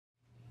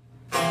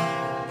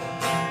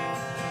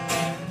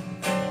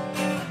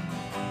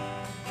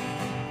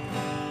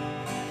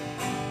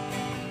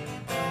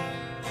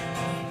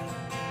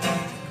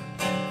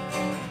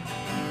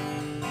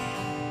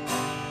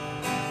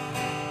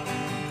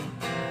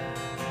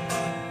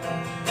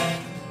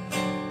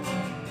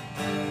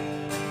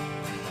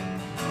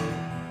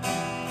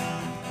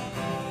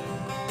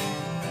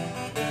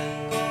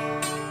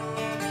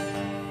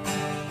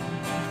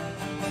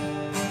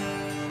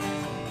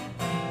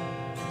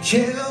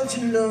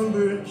Counting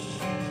numbers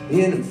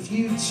in a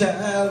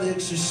futile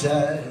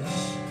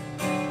exercise,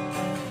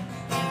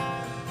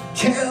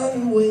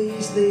 counting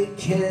ways they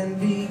can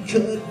be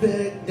cut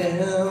back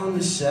down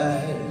to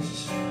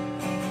size,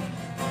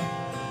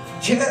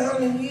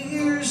 counting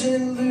years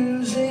and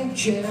losing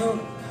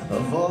count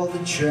of all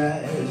the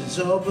tries.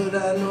 Oh, but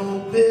I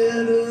know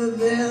better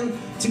than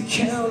to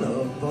count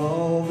up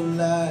all the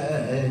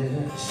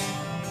lies.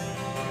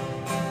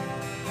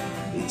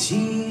 It's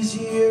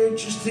easier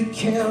just to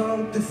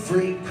count the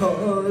freight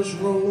cars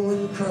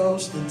rolling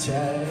across the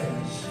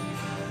ties.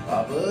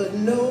 But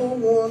no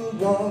one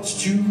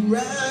wants to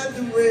ride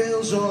the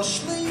rails or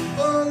sleep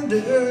under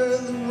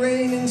the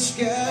raining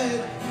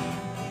sky.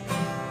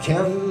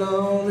 Counting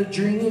on a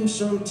dream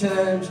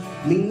sometimes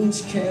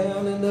means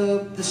counting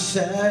up the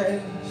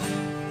sides.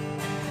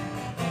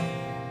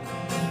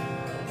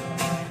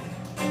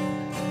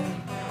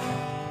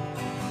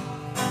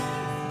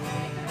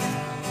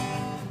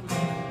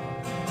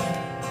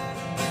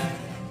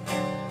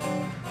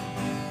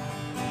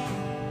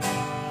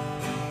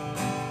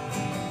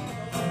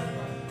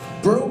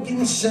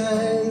 Broken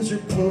signs are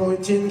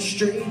pointing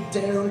straight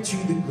down to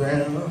the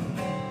ground.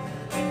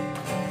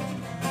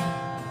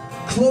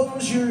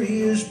 Close your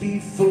ears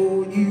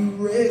before you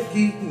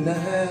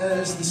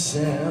recognize the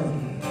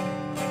sound.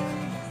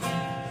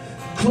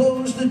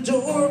 Close the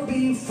door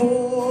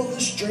before the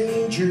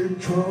stranger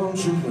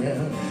comes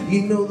around.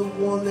 You know, the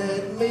one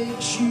that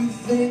makes you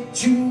think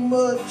too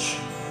much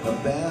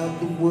about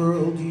the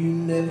world you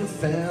never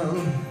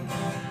found.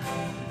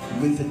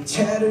 With a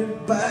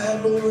tattered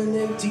Bible, an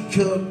empty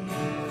cup,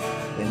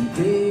 and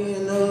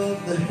baying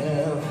of the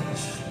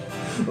hounds.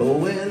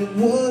 Oh, and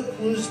what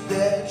was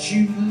that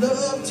you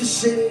loved to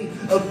say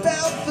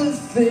about the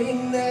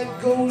thing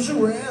that goes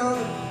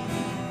around?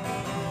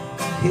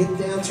 Head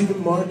down to the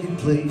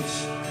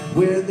marketplace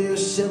where they're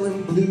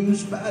selling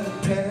blues by the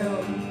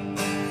pound.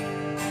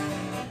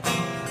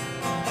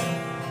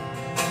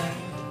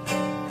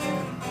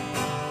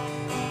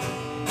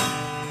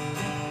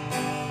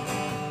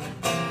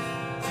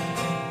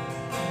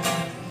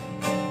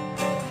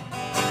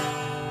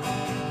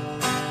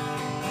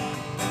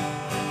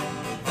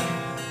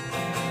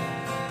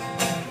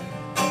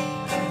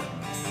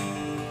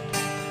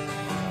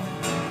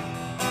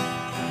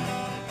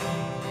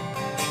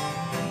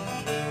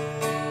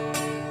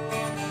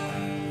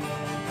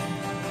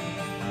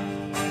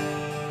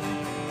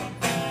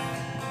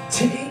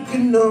 Take a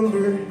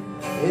number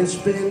and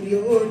spend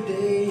your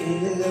day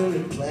in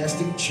a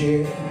plastic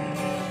chair.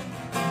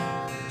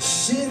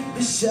 Sit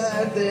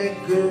beside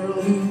that girl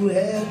who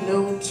had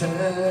no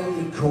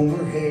time to comb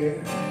her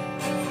hair.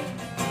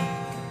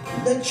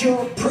 Let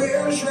your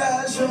prayers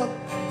rise up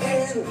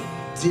and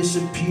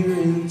disappear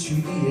into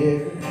the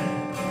air.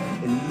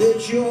 And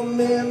let your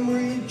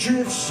memory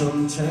drift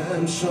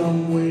sometime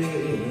somewhere.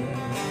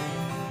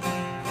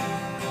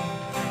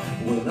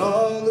 When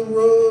all the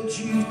roads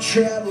you've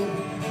traveled,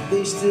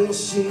 they still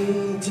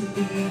seem to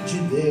lead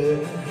you there.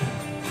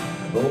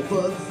 Oh,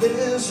 but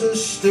there's a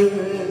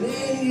stirring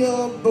in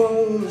your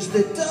bones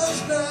that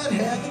does not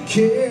have a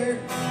care.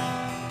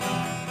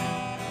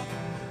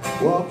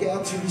 Walk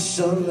out to the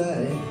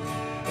sunlight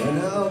and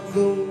I'll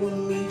go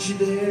and meet you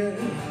there.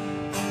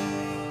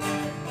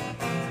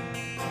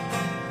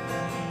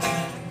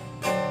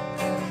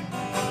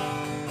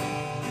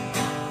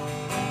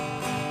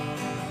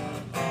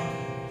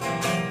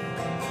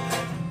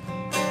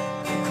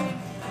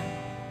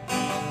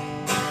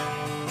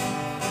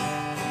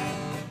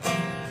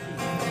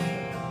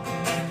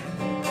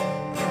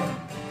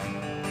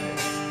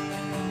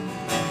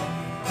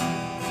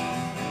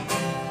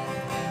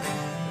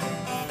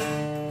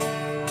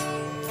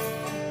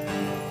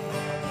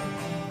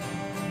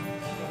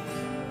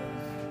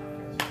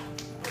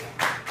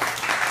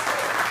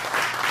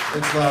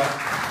 Thanks a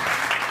lot.